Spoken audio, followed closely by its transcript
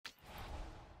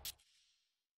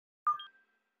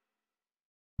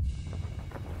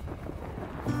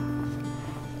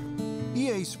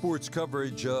PGA Sports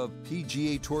coverage of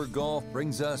PGA Tour golf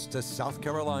brings us to South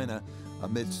Carolina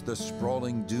amidst the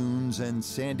sprawling dunes and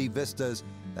sandy vistas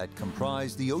that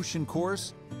comprise the ocean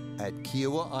course at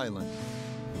Kiawah Island.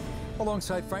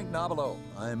 Alongside Frank Nobilo,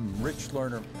 I'm Rich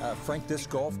Lerner. Frank, this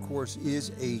golf course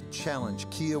is a challenge.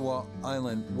 Kiawah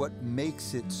Island, what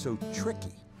makes it so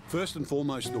tricky? First and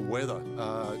foremost, the weather.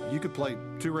 You could play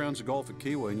 2 rounds of golf at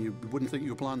Kiawah and you wouldn't think you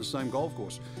were playing the same golf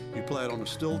course. You play it on a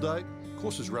still day, the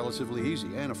course is relatively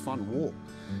easy and a fun walk.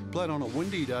 Play it on a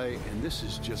windy day and this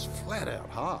is just flat out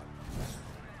hard.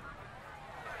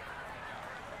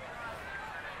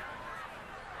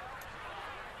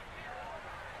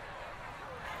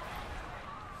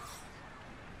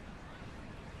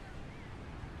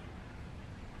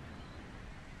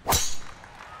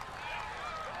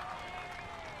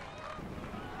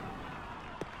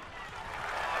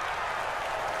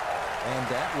 And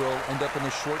that will end up in the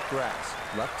short grass,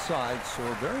 left side, so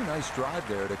a very nice drive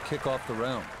there to kick off the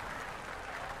round.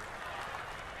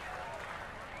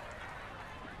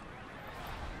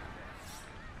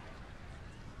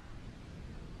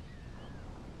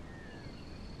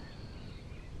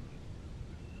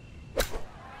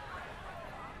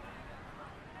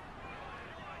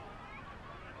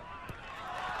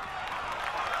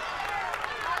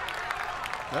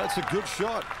 That's a good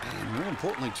shot, and more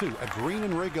importantly too, a green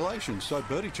in regulation, so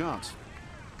birdie chance.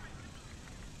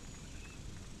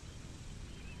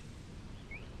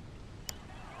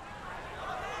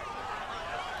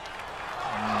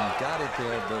 Got it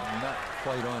there, but not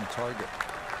quite on target.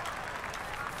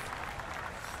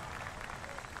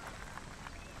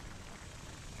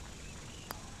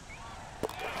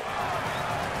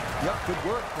 Yep, good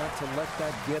work not to let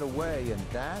that get away, and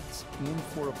that's in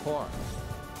for a par.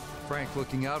 Frank,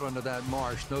 looking out onto that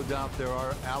marsh, no doubt there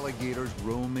are alligators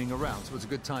roaming around. So it's a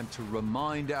good time to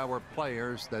remind our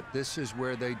players that this is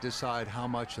where they decide how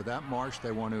much of that marsh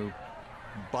they want to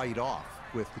bite off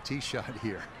with the tee shot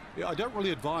here. Yeah, I don't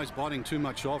really advise biting too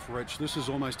much off, Rich. This is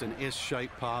almost an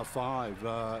S-shaped par 5.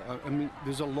 I mean,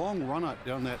 there's a long run up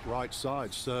down that right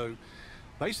side. So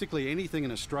basically anything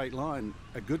in a straight line,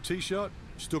 a good tee shot,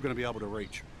 still going to be able to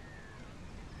reach.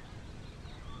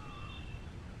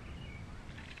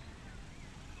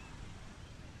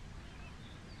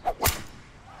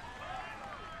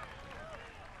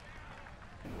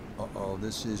 Uh-oh,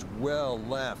 this is well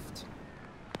left.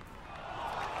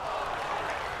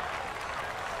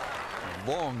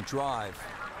 Long drive,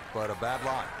 but a bad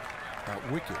lie.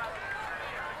 Wicked.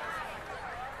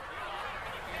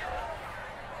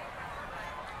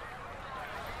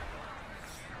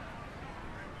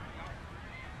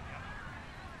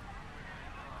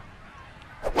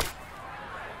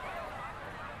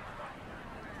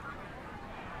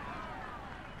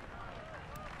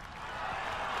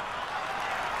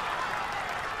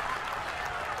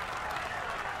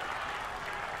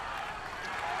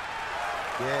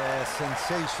 Yeah,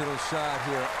 sensational shot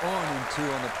here, on and 2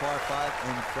 on the par 5,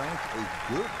 and Frank, a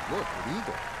good look at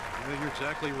eagle. Yeah, you're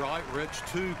exactly right, Rich.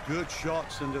 2 good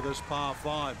shots into this par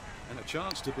 5, and a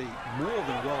chance to be more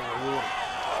than well rewarded.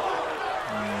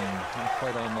 Not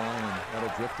quite on line, and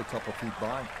that'll drift a couple feet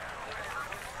by.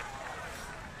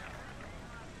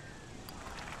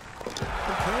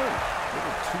 Okay,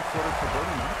 little 2-footer for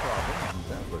birdie, not a problem, and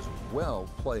that was well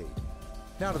played.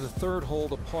 Now to the 3rd hole,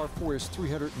 the par 4 is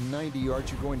 390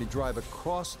 yards. You're going to drive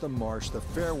across the marsh. The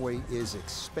fairway is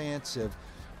expansive.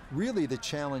 Really, the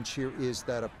challenge here is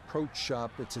that approach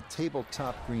shot. It's a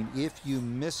tabletop green. If you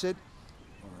miss it,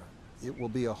 it will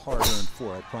be a hard-earned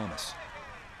 4, I promise.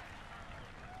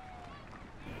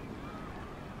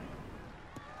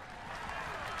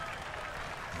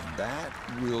 And that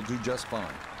will do just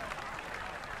fine.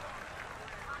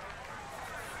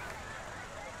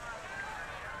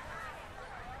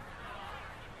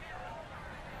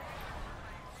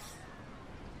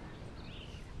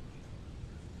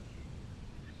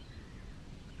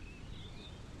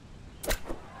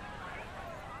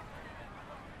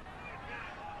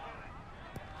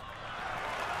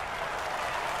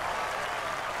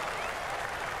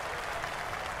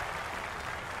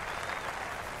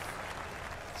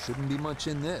 Shouldn't be much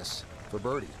in this for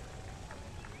birdie.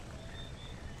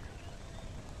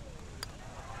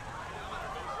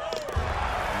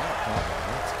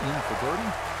 That's in for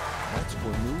birdie. That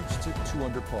score moves to 2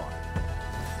 under par.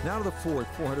 Now to the 4th,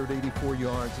 484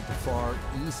 yards at the far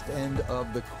east end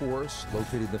of the course.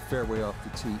 Locating the fairway off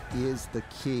the tee is the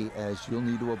key, as you'll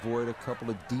need to avoid a couple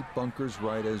of deep bunkers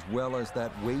right as well as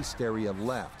that waist area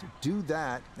left. Do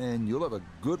that and you'll have a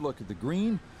good look at the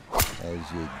green as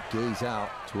you gaze out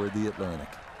toward the Atlantic.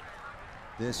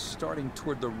 This starting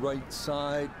toward the right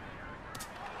side.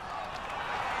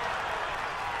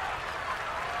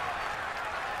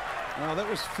 Now that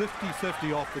was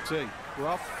 50-50 off the tee.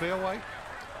 Rough, fairway.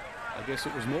 I guess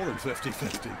it was more than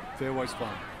 50-50. Fairway's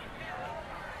fine.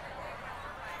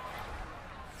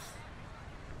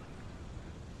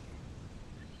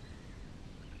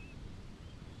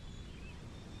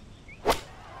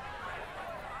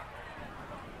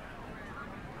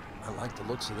 I like the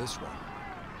looks of this one.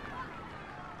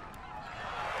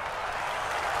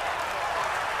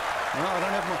 Well, I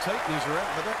don't have my tape measure out,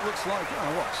 but that looks like,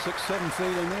 oh, what, 6-7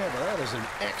 feet in there, but that is an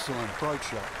excellent approach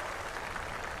shot.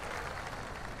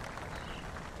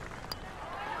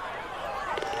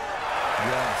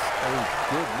 Yes, a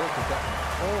good look at that one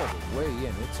all the way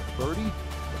in. It's a birdie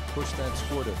that pushed that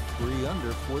score to 3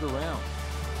 under for the round.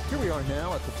 Here we are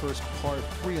now at the first par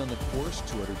 3 on the course,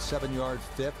 207-yard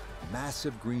fifth.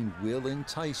 Massive green will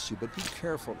entice you, but be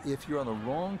careful. If you're on the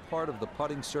wrong part of the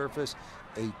putting surface,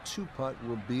 a 2-putt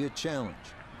will be a challenge.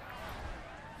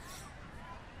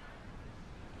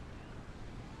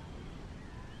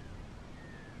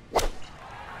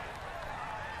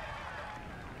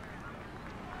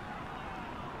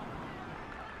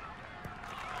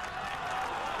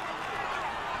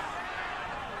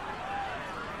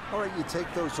 All right, you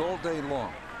take those all day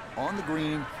long. On the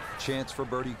green, chance for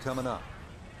birdie coming up.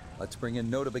 Let's bring in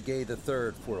Nota Begay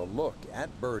III for a look at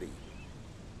birdie.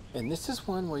 And this is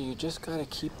one where you just got to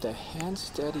keep the hand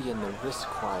steady and the wrist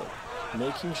quiet,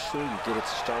 making sure you get it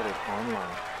started on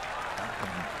line. That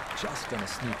one just going to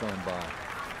sneak on by.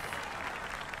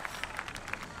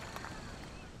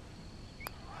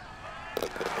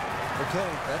 Okay,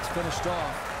 that's finished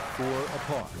off for a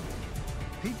par.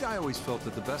 Pete, I always felt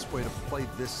that the best way to play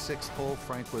this 6th hole,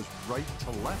 Frank, was right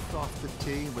to left off the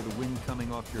tee with the wind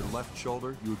coming off your left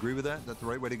shoulder. You agree with that? Is that the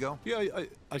right way to go? Yeah,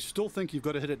 I still think you've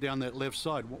got to hit it down that left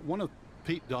side. One of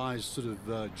Pete Dye's sort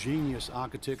of genius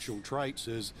architectural traits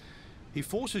is he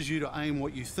forces you to aim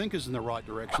what you think is in the right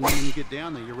direction, and when you get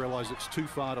down there, you realize it's too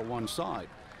far to one side.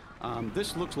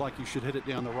 This looks like you should hit it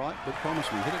down the right, but promise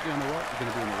me, hit it down the right, you're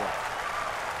going to be in the right.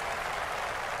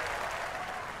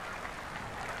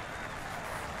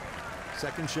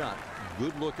 Second shot.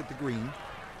 Good look at the green.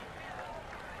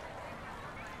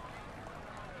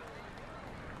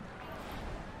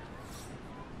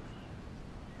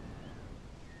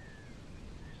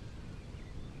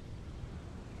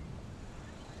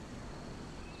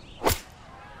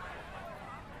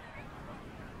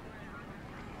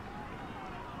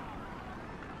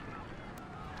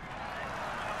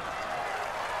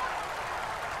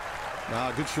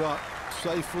 Good shot.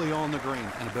 Safely on the green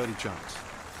and a birdie chance.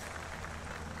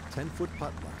 10-foot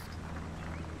putt left.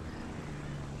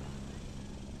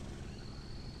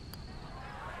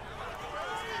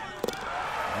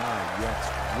 Yes,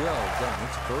 well done.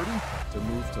 It's birdie to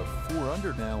move to 4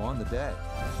 under now on the day.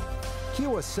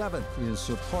 Kiawah 7th is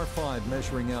a par 5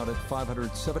 measuring out at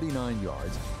 579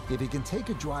 yards. If he can take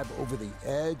a drive over the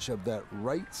edge of that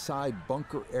right side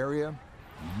bunker area,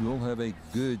 you'll have a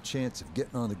good chance of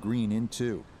getting on the green in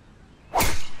 2.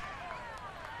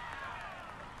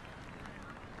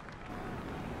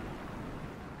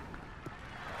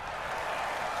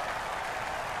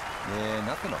 Yeah,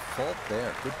 nothing to fault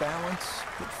there. Good balance,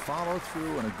 good follow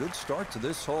through, and a good start to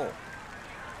this hole.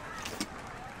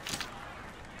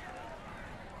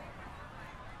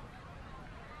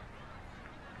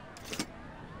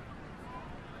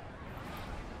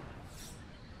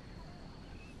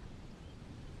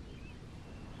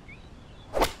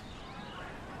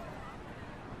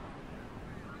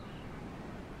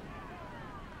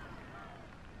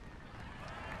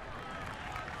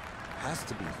 Has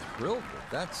to be thrilled with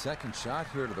that second shot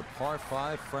here to the par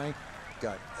 5. Frank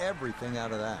got everything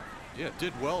out of that. Yeah,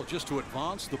 did well just to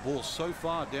advance the ball so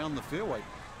far down the fairway.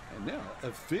 And now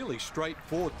a fairly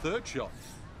straightforward third shot.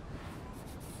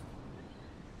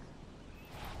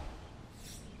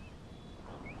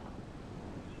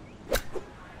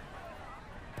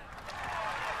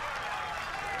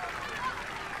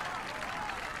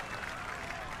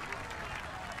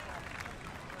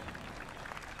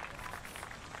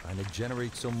 Trying to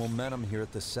generate some momentum here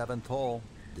at the 7th hole.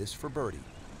 This for birdie.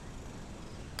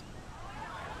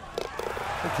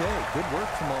 Okay, good work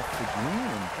from off the green,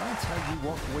 and that's how you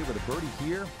walk away with a birdie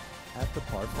here at the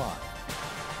par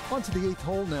 5. On to the 8th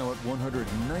hole now at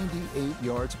 198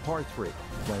 yards, par 3.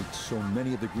 Like so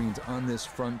many of the greens on this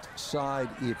front side,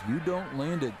 if you don't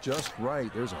land it just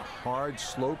right, there's a hard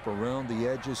slope around the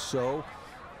edges, so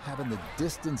having the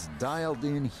distance dialed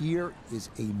in here is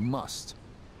a must.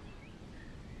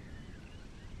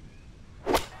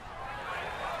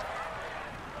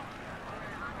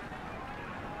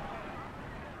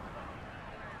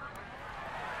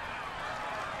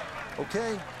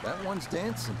 Okay, that one's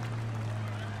dancing.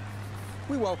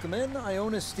 We welcome in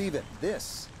Iona Stephen.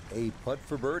 This, a putt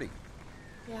for birdie.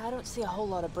 Yeah, I don't see a whole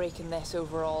lot of break in this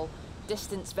overall.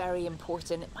 Distance very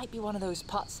important. It might be one of those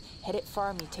putts. Hit it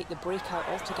firm, you take the break out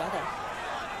altogether.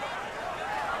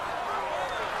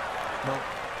 No.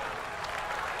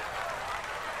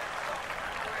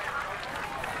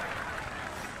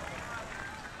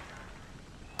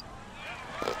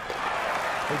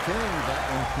 Okay, that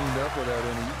one cleaned up without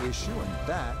any issue, and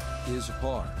that is a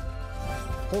par.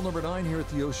 Hole number 9 here at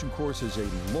the Ocean Course is a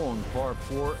long par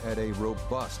 4 at a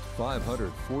robust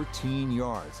 514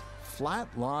 yards. Flat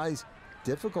lies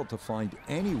difficult to find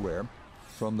anywhere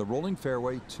from the rolling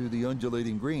fairway to the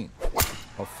undulating green.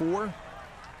 A 4,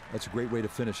 that's a great way to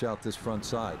finish out this front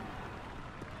side.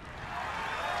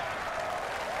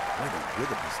 Boy, the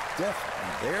rhythm is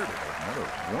definitely there today. Another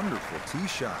wonderful tee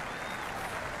shot.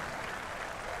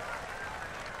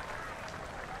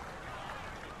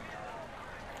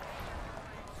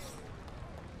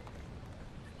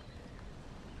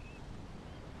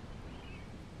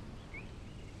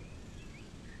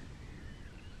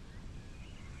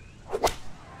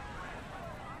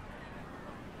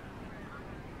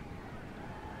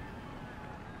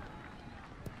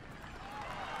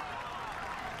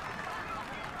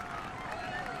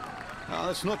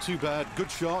 That's not too bad. Good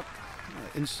shot.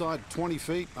 Inside 20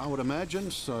 feet, I would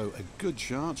imagine. So a good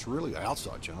chance, really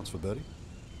outside chance for birdie.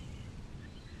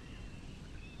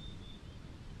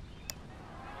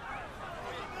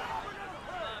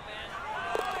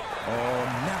 Oh,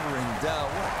 never in doubt.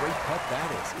 What a great putt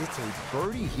that is. It's a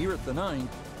birdie here at the 9th.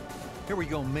 Here we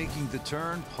go, making the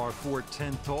turn, par 4,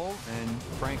 10th hole. And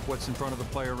Frank, what's in front of the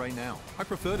player right now? I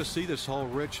prefer to see this hole,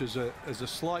 Rich, as a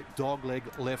slight dogleg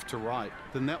left to right.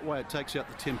 Then that way it takes out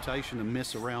the temptation to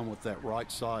mess around with that right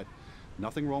side.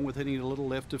 Nothing wrong with hitting a little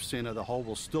left of center. The hole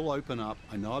will still open up.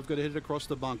 I know I've got to hit it across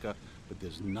the bunker, but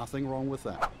there's nothing wrong with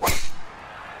that.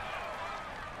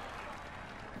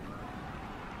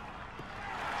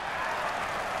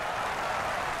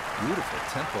 Beautiful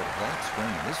tempo to that swing,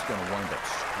 and this is going to wind up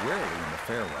squarely in the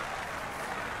fairway.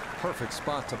 Perfect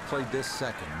spot to play this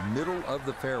second, middle of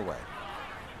the fairway.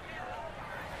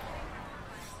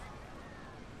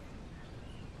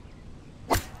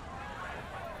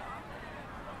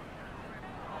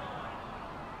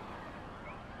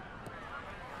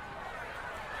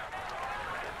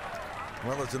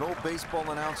 Well, as an old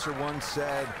baseball announcer once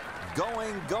said,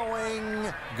 going,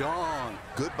 going, Gone.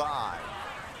 goodbye.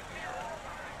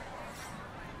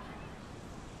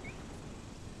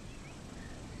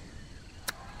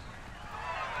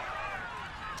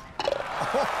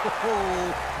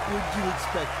 Oh, would you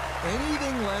expect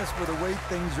anything less with the way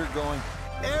things are going?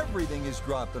 Everything is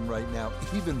dropping right now,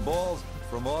 even balls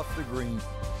from off the green.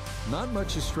 Not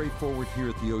much is straightforward here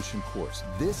at the Ocean Course.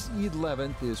 This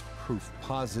 11th is proof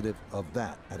positive of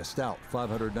that at a stout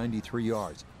 593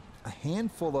 yards. A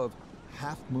handful of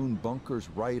half-moon bunkers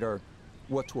right are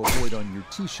what to avoid on your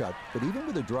tee shot, but even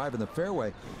with a drive in the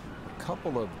fairway, a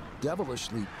couple of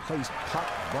devilishly placed pot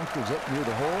bunkers up near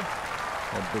the hole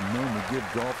have been known to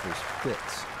give golfers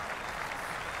fits.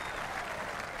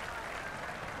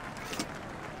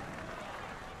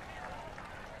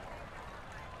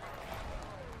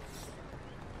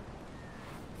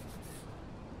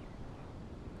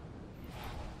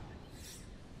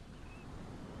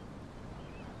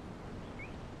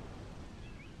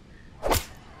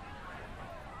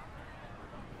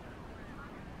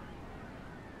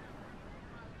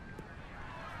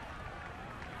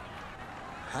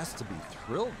 Has to be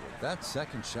thrilled with that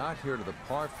second shot here to the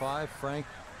par 5. Frank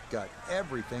got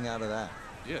everything out of that.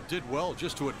 Yeah, did well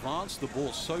just to advance the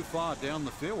ball so far down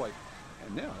the fairway.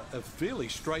 And now a fairly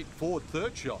straightforward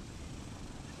third shot.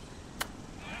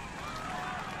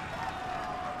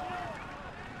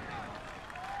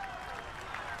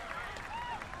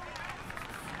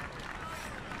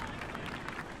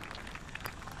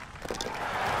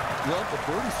 Well,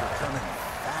 the birdies are coming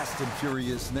fast and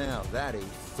furious now. That a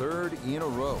third in a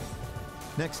row.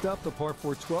 Next up, the par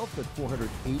 4 12th at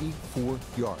 484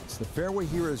 yards. The fairway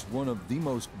here is one of the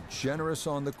most generous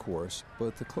on the course,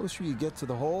 but the closer you get to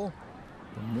the hole,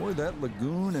 the more that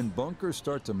lagoon and bunker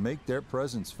start to make their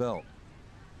presence felt.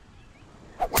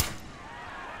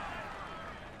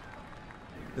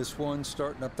 This one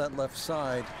starting up that left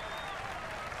side.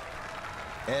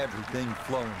 Everything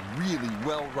flowing really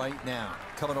well right now.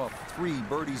 Coming off 3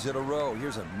 birdies in a row.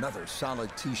 Here's another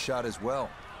solid tee shot as well.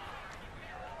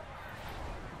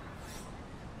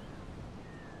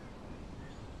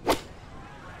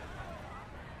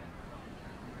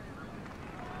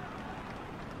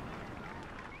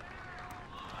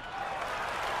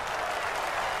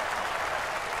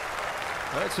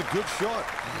 That's a good shot.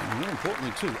 And more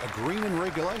importantly, too, a green in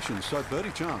regulation, so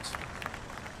birdie chance.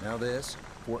 Now this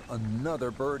for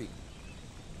another birdie.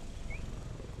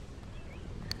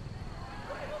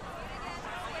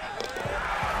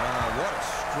 What a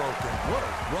stroke and what a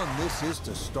run this is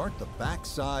to start the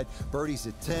backside. Birdies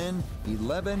at 10,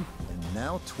 11, and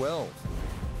now 12.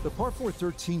 The par 4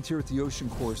 13th here at the Ocean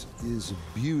Course is a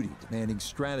beauty, demanding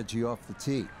strategy off the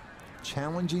tee.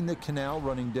 Challenging the canal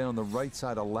running down the right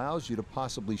side allows you to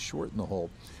possibly shorten the hole,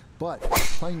 but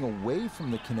playing away from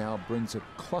the canal brings a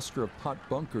cluster of putt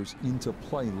bunkers into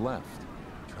play left.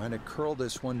 Trying to curl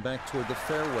this one back toward the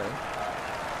fairway.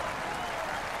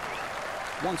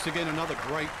 Once again, another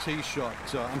great tee shot.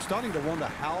 I'm starting to wonder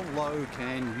how low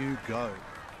can you go?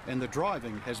 And the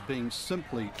driving has been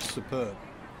simply superb.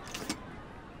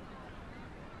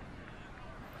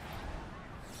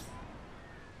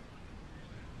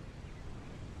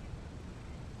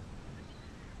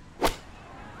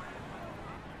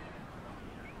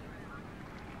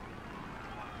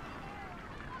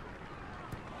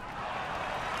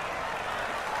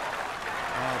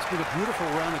 It's been a beautiful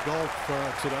round of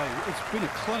golf today. It's been a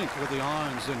clinic with the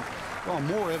irons, and well,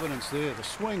 more evidence there. The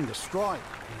swing, the strike,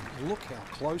 and look how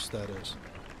close that is.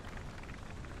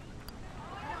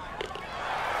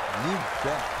 You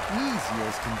bet. Easy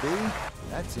as can be.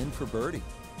 That's in for birdie.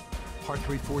 Par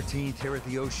 3 14th here at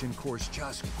the Ocean Course,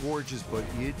 just gorgeous, but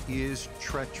it is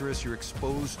treacherous. You're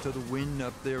exposed to the wind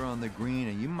up there on the green,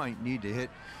 and you might need to hit,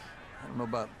 I don't know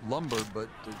about lumber, but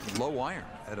low iron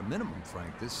at a minimum,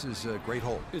 Frank. This is a great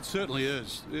hole. It certainly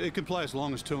is. It can play as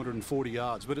long as 240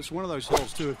 yards, but it's one of those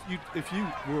holes too. If you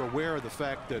were aware of the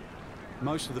fact that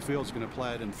most of the field's going to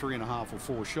play it in 3.5 or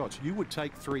 4 shots, you would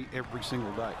take 3 every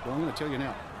single day. Well, I'm going to tell you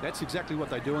now, that's exactly what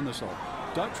they do in this hole.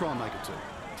 Don't try and make it 2.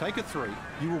 Take a 3.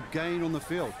 You will gain on the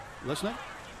field. Listening?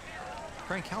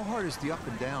 Frank, how hard is the up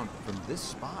and down from this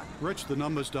spot? Rich, the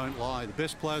numbers don't lie. The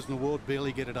best players in the world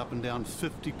barely get it up and down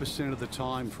 50% of the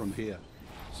time from here.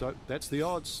 So that's the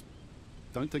odds.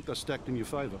 Don't think they're stacked in your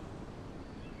favor.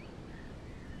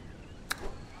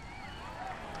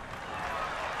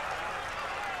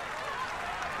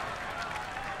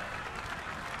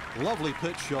 Lovely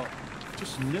pitch shot.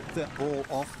 Just nipped that ball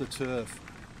off the turf.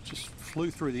 Just flew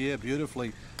through the air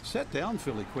beautifully. Sat down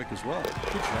fairly quick as well.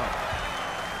 Good shot.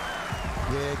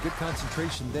 Yeah, good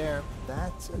concentration there.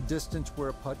 That's a distance where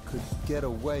a putt could get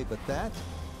away, but that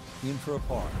in for a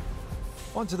par.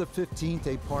 On to the 15th,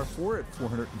 a par 4 at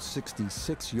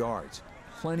 466 yards.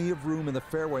 Plenty of room in the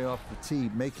fairway off the tee,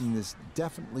 making this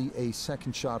definitely a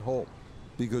second shot hole.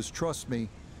 Because trust me,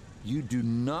 you do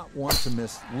not want to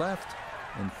miss left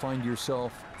and find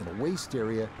yourself in a waste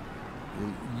area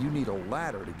you need a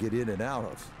ladder to get in and out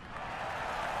of.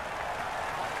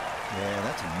 Yeah,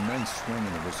 that's a nice swing,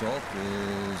 and the result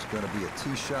is going to be a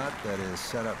tee shot that is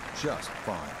set up just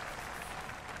fine.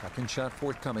 Second shot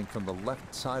forthcoming from the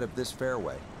left side of this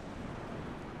fairway.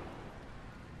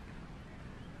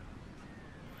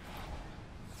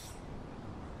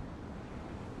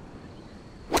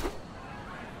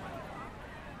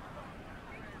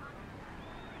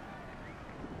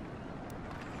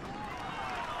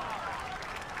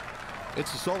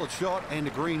 It's a solid shot and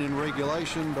a green in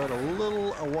regulation, but a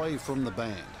little away from the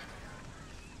band.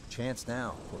 Chance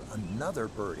now for another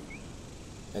birdie.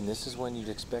 And this is one you'd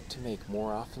expect to make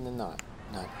more often than not.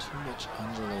 Not too much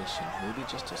undulation, maybe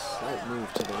just a slight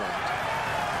move to the right.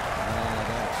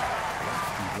 That's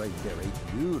lefty right there.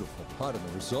 A beautiful putt, and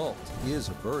the result is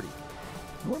a birdie.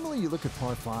 Normally you look at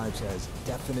par 5s as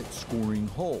definite scoring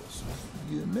holes.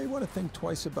 You may want to think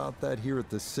twice about that here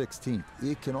at the 16th.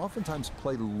 It can oftentimes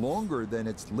play longer than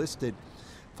it's listed,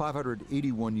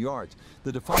 581 yards.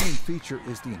 The defining feature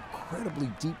is the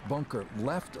incredibly deep bunker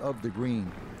left of the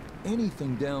green.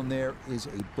 Anything down there is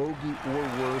a bogey or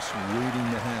worse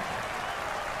waiting to happen.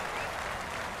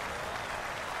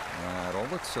 It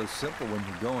all looks so simple when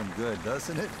you're going good,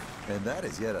 doesn't it? And that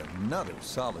is yet another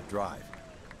solid drive.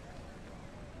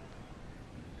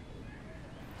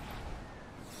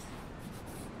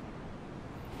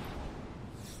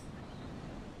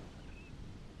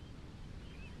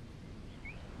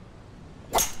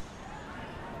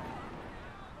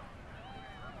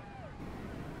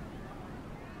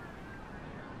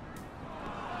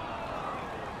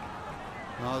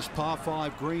 This par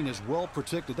 5 green is well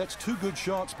protected. That's 2 good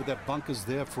shots, but that bunker's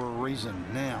there for a reason.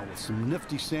 Now, with some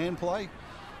nifty sand play,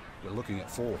 we're looking at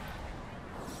 4.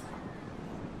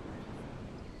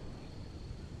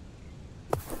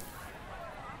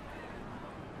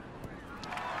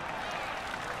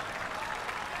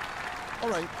 All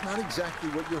right, not exactly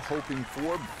what you're hoping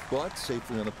for, but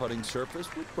safely on the putting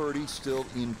surface with birdie still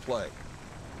in play.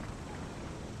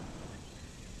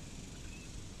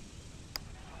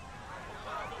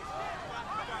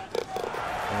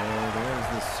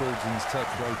 surgeon's touch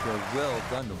right there. Well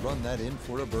done to run that in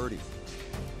for a birdie.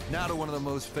 Now to one of the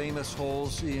most famous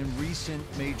holes in recent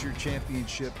major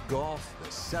championship golf, the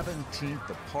 17th,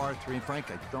 the par 3. And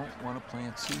Frank, I don't want to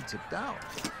plant seeds of doubt,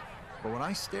 but when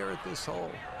I stare at this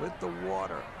hole with the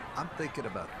water, I'm thinking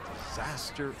about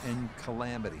disaster and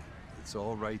calamity. It's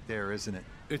all right there, isn't it?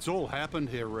 It's all happened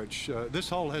here, Rich. This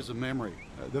hole has a memory.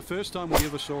 The first time we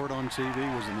ever saw it on TV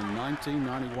was in the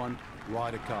 1991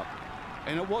 Ryder Cup,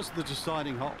 and it was the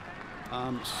deciding hole.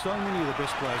 So many of the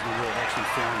best players in the world actually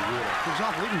found water. For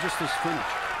example, even just this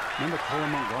finish. Remember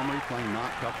Colin Montgomery playing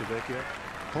Mark Calcavecchio?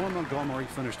 Colin Montgomery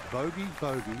finished bogey,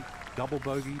 bogey, double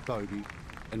bogey, bogey,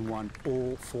 and won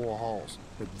all 4 holes.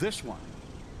 But this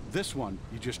one,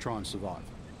 you just try and survive.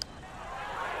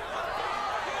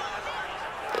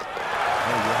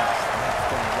 Oh, yes, that's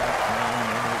the right line,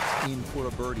 and it's in for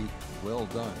a birdie. Well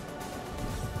done.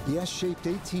 The S-shaped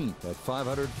 18th at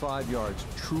 505 yards,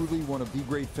 truly one of the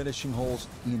great finishing holes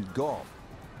in golf.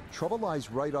 Trouble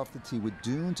lies right off the tee with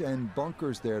dunes and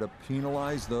bunkers there to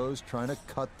penalize those trying to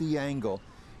cut the angle,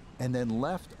 and then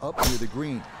left up near the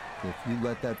green if you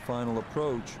let that final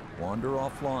approach wander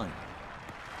offline.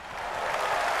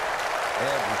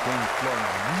 Everything flowing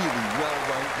really well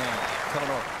right now.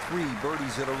 Coming off 3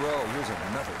 birdies in a row. Here's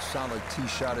another solid tee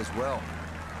shot as well.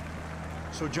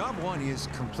 So job 1 is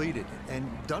completed and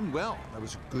done well. That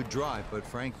was a good drive, but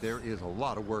Frank, there is a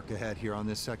lot of work ahead here on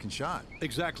this second shot.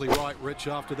 Exactly right, Rich.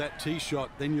 After that tee shot,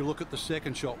 then you look at the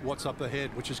second shot, what's up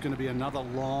ahead, which is going to be another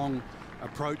long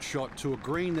approach shot to a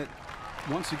green that,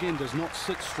 once again, does not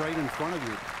sit straight in front of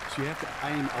you. So you have to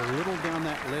aim a little down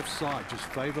that left side, just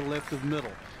favor left of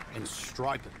middle, and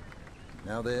stripe it.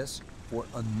 Now this for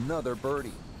another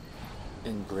birdie.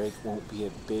 And break won't be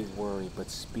a big worry, but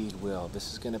speed will.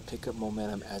 This is going to pick up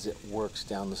momentum as it works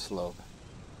down the slope.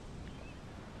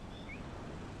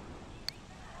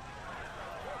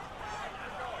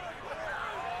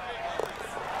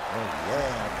 Oh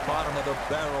yeah, bottom of the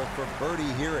barrel for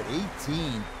birdie here at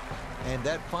 18. And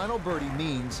that final birdie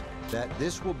means that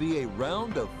this will be a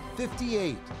round of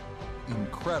 58.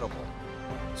 Incredible.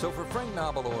 So for Frank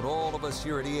Nobilo and all of us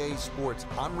here at EA Sports,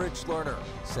 I'm Rich Lerner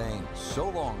saying so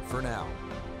long for now.